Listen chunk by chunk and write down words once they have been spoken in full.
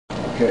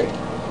Okay.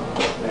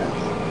 Now.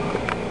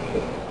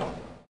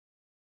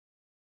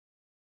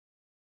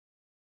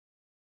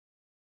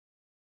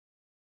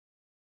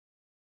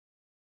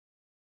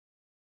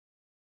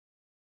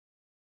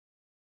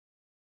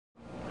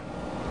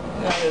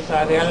 Those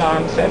are the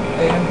alarm set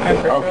there. High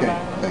pressure Okay.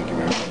 alarm. Thank you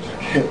very much.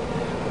 Okay.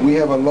 We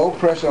have a low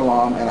pressure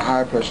alarm and a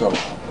high pressure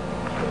alarm.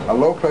 A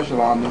low pressure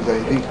alarm means that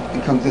if it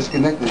becomes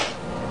disconnected,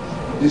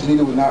 this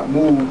needle will not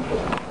move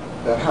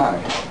that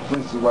high. For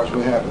instance, watch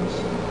what happens.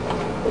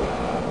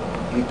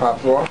 He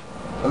pops off.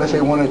 But let's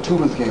say one of the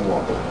tubers came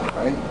off,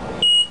 right?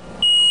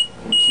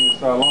 The machine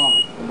start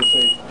alarming. And let's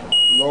say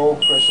low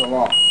pressure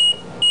alarm.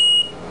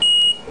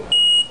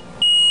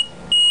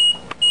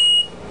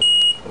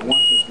 But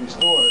once it's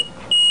restored,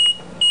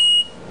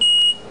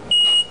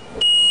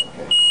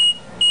 okay.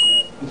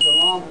 Now, this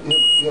alarm,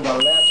 you have a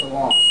latch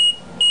alarm.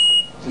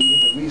 So you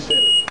have to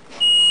reset it.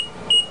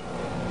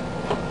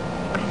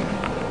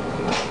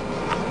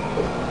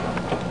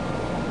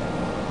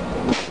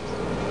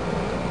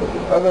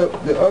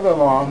 The other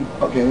alarm,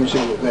 okay, let me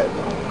show you that.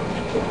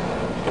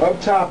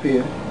 Up top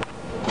here,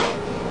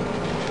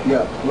 you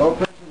got low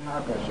pressure and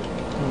high pressure.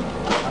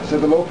 I said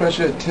the low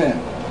pressure at 10.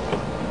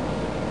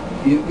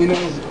 You know,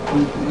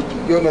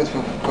 you'll know this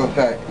for a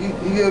fact.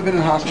 You ever been in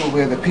a hospital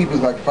where the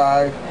people's like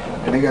 5,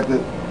 and they got the,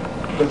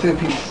 let's say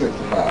people's 6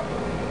 to 5,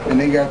 and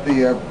they got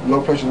the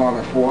low pressure alarm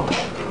at 4?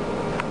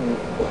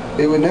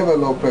 It would never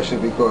low pressure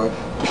because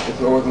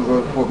it's always going to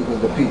go to 4 because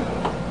of the peak.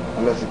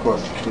 Unless, of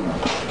course, you know,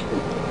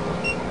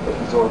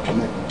 it's all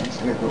connected. It's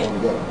connected all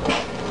together.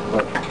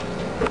 But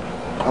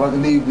I like to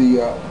leave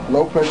the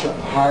low pressure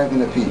higher than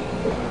the peak.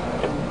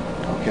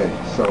 Okay,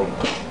 so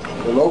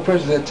the low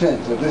pressure is at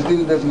 10. So if this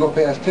needle doesn't go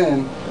past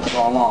 10, it's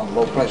all along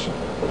low pressure.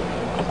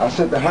 I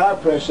set the high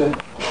pressure,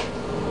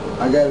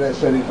 I got it at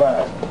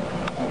 75.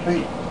 I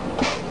think.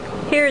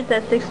 Here it's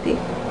at 60.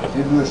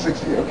 Here's at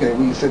 60. Okay,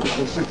 we can set it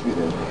to 60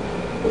 then.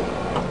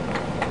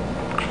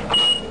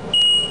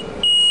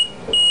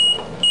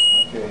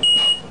 Okay.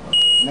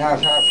 Now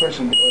it's high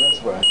pressure. Oh, that's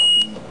why.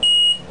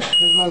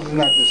 His lungs is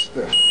not this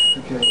stiff.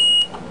 Okay.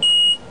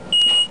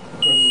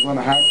 Because it's going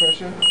to high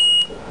pressure,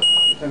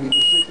 every time you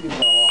get to 60, it's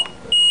all on.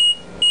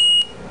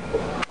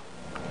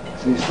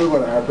 So you still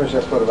got a high pressure,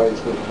 that's part of why you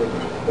still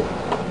quicker.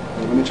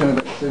 And when you turn it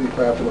back to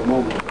 75 for the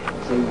moment,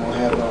 so you won't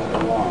have no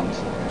alarms.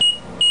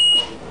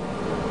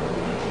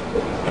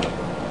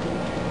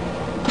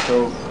 So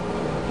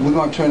we're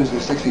going to turn this to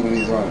 60 when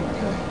he's on it,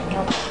 okay?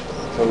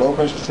 So low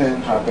pressure is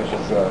 10, high pressure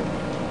is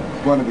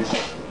going to be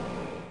 60.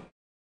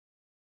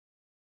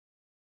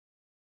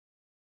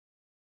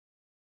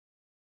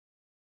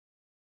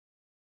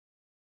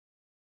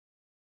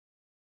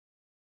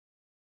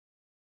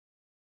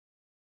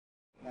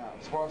 Now,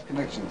 as far as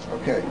connections,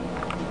 okay.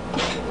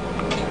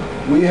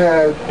 We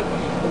have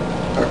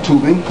a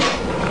tubing,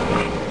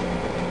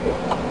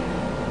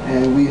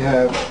 and we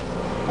have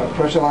a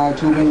pressure line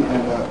tubing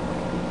and a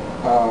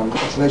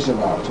insulation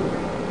valve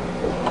tubing.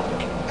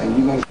 And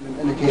we're going to see an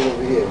indicator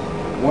over here.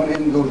 One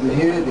end goes in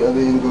here, the other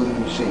end goes in the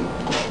machine.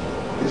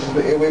 This is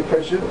the airway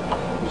pressure,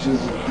 which is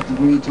the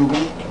green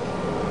tubing.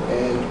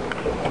 And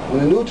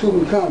when a new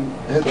tubing comes,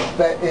 it has a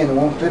fat end, it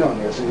won't fit on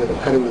there, so you have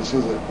to cut it with a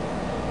scissor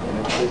and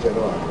then place that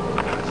on.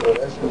 So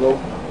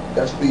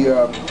that's the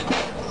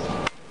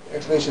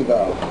exhalation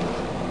valve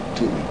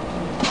tubing.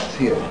 It's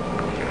here.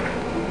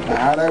 Now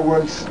how that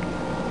works,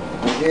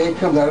 when air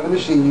comes out of the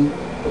machine,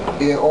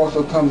 air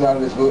also comes out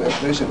of this little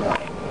exhalation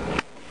valve.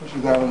 It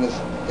pushes out on this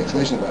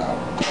exhalation valve.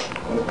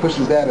 When it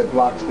pushes that, it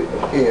blocks the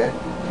air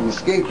from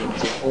escaping,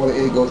 so all the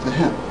air goes to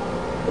him.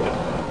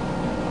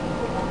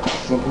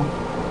 Simple.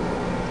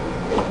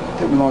 It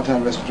took me a long time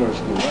in respiratory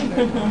school, wasn't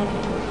it?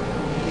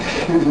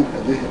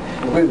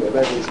 Wait a minute,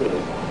 back to the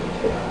story.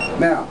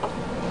 Now,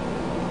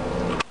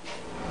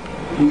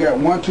 we got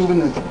one tubing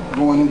that's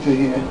going into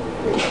here.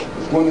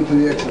 It's going into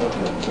the exhale.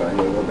 Sorry, I'm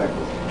going to go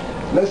backwards.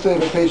 Let's say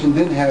the patient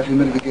didn't have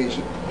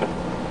humidification.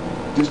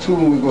 This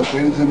tubing will go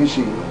straight into the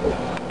machine.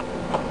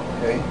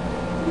 Okay?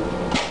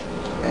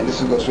 And this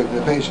will go straight to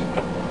the patient.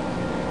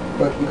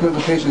 But because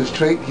the patient is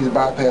straight, he's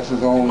bypassed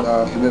his own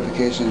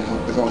humidification,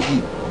 his own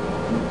heat.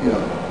 You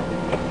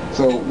know.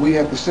 So we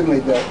have to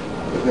simulate that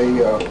with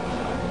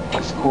a,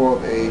 it's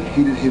called a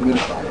heated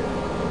humidifier.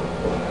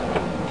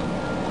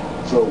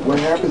 So what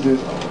happens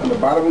is, on the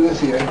bottom of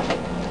this here,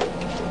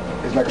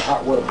 is like a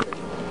hot water plate.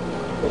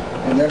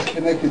 And that's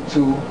connected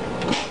to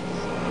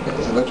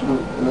this electrical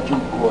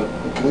cord,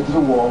 connected to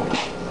the wall.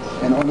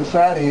 And on the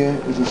side here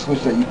is a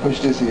switch that you push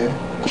this here,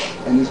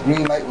 and this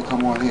green light will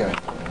come on here,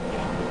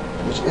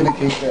 which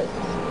indicates that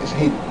it's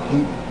heated.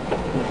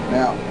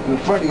 Now, in the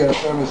front you got a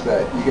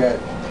thermostat. You got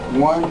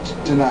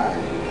 1 to 9.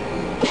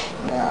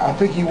 Now, I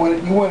think you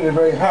wanted it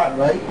very hot,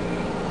 right?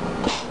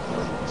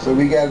 So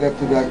we got it up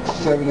to like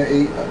 7 to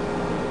 8.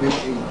 8.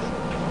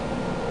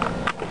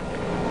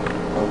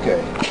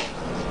 Okay.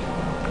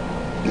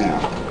 Now,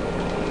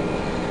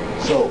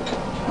 so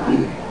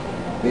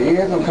the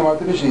air is going to come out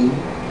the machine.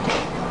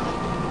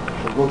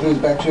 We'll go through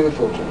this bacterial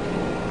filter.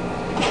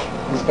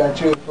 This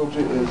bacterial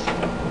filter is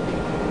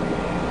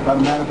by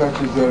the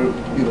manufacturers, there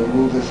are, you know,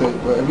 rules that say,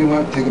 well, every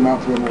month take them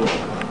out for a water.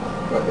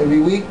 But every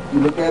week, you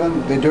look at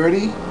them, they're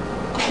dirty,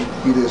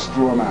 you just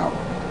throw them out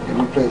and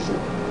replace it.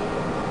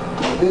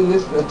 And then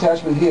this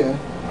attachment here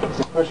is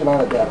a special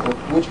light adapter,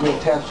 which we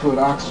attach to an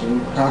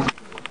oxygen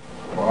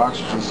concentrator or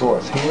oxygen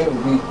source. Here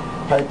would be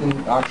piped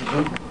in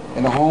oxygen,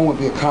 and the home would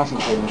be a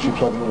concentrator which you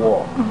plug in the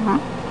wall.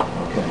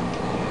 Okay.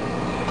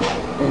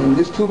 And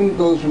this tubing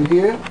goes from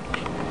here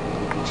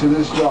to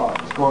this jar.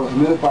 It's called a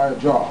humidifier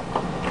jar.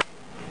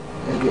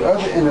 At the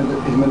other end of the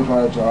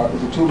humidifier jar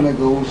is a tubing that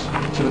goes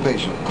to the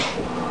patient.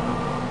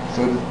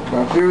 So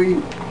by theory,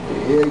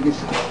 the air gets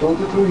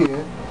filtered through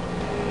here,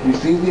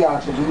 receives the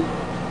oxygen,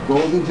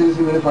 goes into this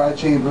humidified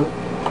chamber,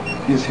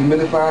 gets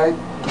humidified,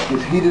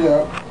 gets heated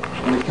up,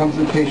 and it comes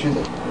to the patient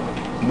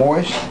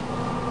moist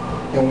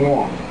and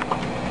warm.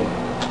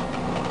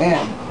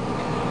 And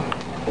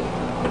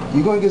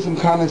you're going to get some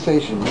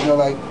condensation, you know,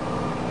 like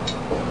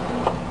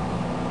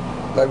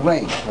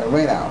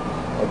rain out.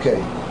 Okay,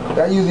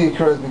 that usually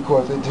occurs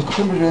because the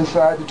temperature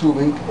inside the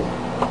tubing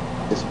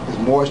is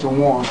moist and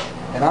warm,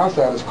 and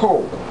outside is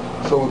cold.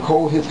 So when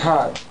cold hits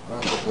hot,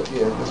 that's what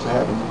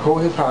happens. When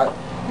cold hits hot,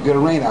 you get a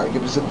rain out, you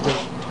get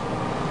precipitation.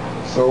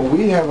 So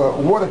we have a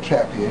water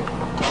trap here,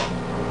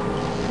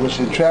 which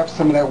entraps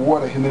some of that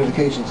water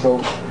humidification.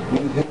 So we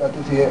just hit like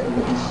this here, and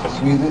we can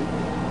squeeze it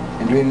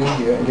and drain it in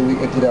here, and then we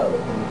empty it out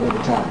at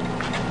the time.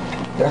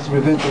 That's to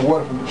prevent the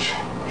water from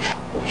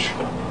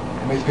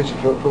it makes the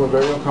patient feel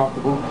very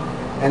uncomfortable.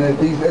 And if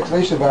these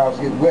exhalation valves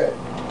get wet,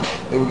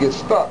 they will get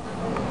stuck,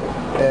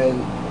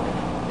 and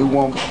it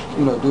won't,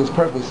 you know, do its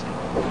purpose,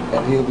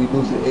 and he'll be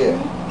losing air.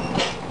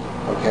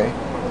 Okay.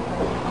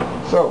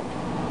 So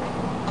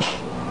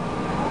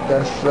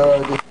that's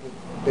the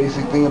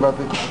basic thing about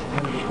the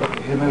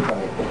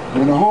humidifier.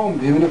 In the home,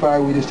 the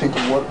humidifier, we just take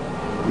the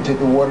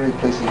water, and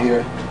place it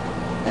here,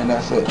 and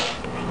that's it.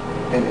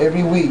 And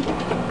every week,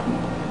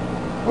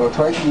 well,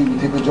 twice a week, we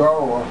take the jar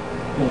off,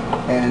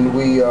 and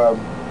we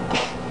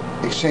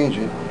exchange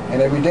it. And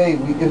every day,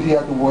 we empty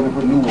out the water and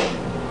put new water.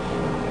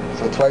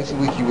 So twice a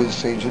week, you would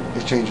exchange the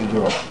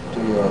jar, the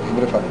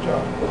humidifier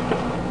jar.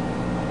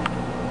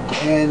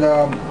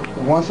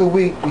 And once a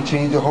week, we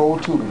change the whole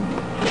tubing.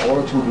 All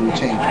the tubing we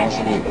change once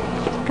a week.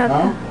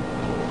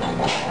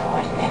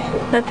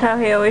 That's how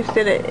he always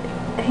did it.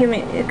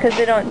 Because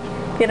they don't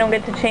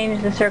get to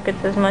change the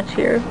circuits as much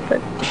here,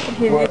 but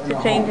he's used to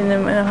changing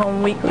them in a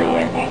home weekly.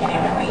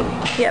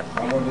 Yeah. Yep.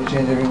 I'm going to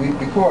change every week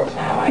because...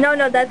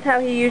 No, that's how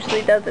he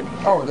usually does it.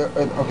 Oh,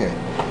 okay.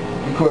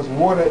 Because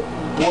water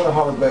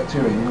harbors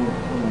bacteria.